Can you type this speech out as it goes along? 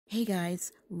Hey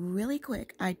guys, really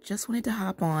quick, I just wanted to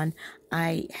hop on.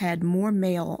 I had more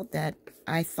mail that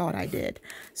I thought I did.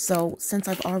 So since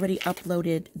I've already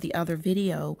uploaded the other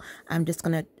video, I'm just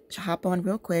going to hop on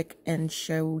real quick and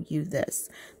show you this.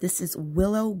 This is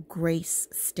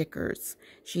WillowGrace stickers.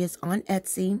 She is on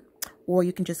Etsy, or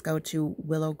you can just go to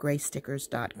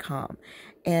willowgracestickers.com.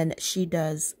 And she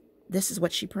does, this is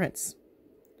what she prints.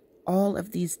 All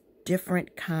of these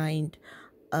different kind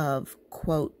of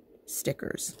quote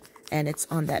stickers, and it's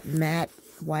on that matte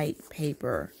white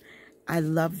paper. I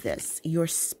love this. Your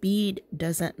speed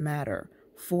doesn't matter.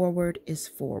 Forward is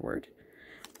forward.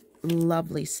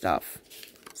 Lovely stuff.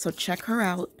 So check her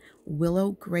out,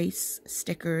 WillowGrace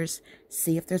stickers.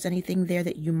 See if there's anything there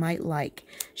that you might like.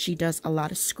 She does a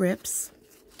lot of scripts,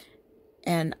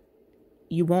 and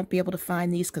you won't be able to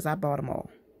find these because I bought them all.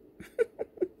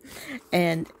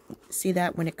 And see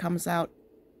that when it comes out,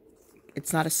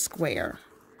 it's not a square.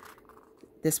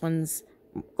 This one's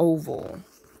oval.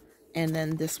 And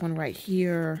then this one right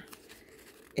here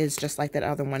is just like that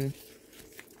other one.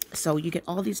 So you get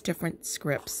all these different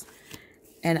scripts.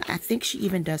 And I think she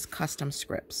even does custom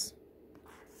scripts.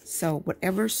 So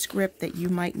whatever script that you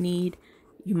might need,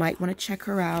 you might want to check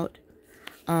her out.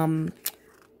 Her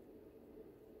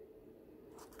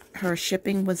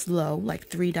shipping was low, like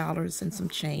 $3 and some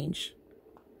change.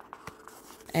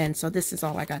 And so this is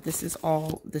all I got. This is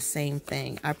all the same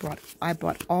thing. I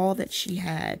bought all that she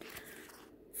had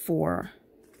for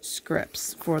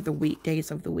scripts for the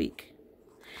weekdays of the week.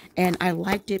 And I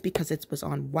liked it because it was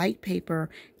on white paper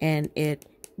and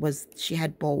she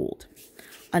had bold.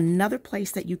 Another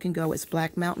place that you can go is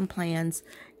Black Mountain Plans.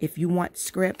 If you want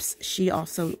scripts,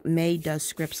 May does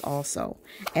scripts also.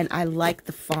 And I like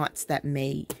the fonts that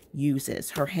May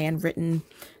uses. Her handwritten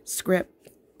script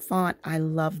font, I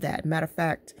love that. Matter of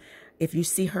fact, if you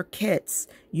see her kits,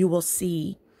 you will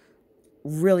see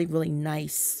really, really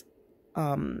nice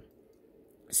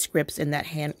scripts in that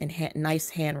nice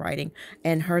handwriting.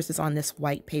 And hers is on this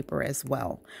white paper as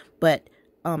well. But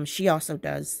she also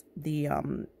does the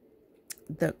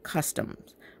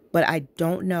customs. But I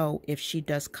don't know if she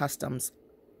does custom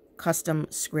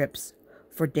scripts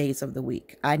for days of the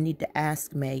week. I need to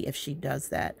ask May if she does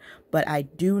that. But I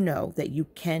do know that you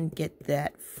can get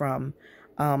that from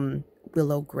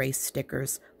WillowGrace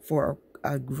stickers for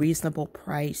a reasonable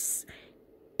price.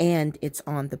 And it's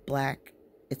on the black,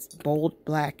 it's bold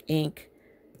black ink.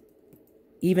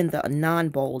 Even the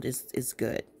non-bold is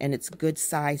good. And it's good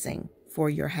sizing for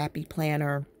your happy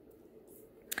planner.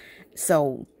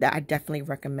 So I definitely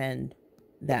recommend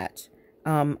that.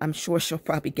 I'm sure she'll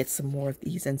probably get some more of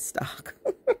these in stock.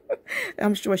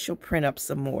 I'm sure she'll print up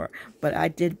some more. But I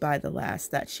did buy the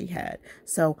last that she had.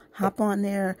 So hop on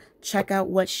there, check out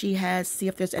what she has, see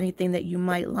if there's anything that you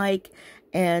might like,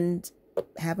 and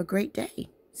have a great day.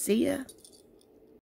 See ya.